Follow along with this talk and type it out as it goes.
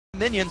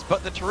minions,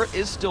 but the turret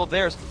is still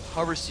theirs.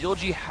 However,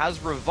 CLG has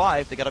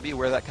revived. They got to be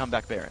aware of that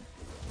comeback Baron.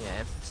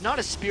 Yeah, it's not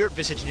a Spirit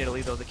Visage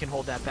Nidalee, though, that can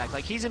hold that back.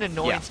 Like, he's an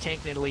annoyance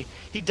tank Nidalee.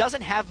 He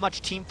doesn't have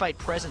much teamfight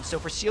presence, so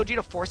for CLG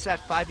to force that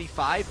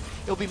 5v5,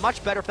 it would be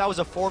much better if that was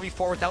a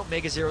 4v4 without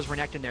Mega Zero's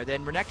Renekton there.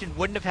 Then Renekton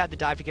wouldn't have had the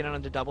dive to get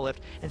on the double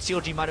lift, and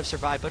CLG might have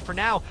survived. But for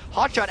now,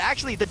 Hotshotgg,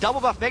 actually, the double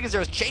buff Mega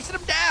Zero's chasing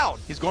him down!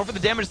 He's going for the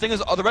damage thing.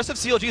 The rest of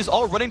CLG is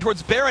all running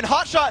towards Baron.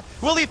 Hotshotgg,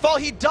 will he fall?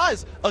 He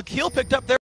does! A kill picked up there.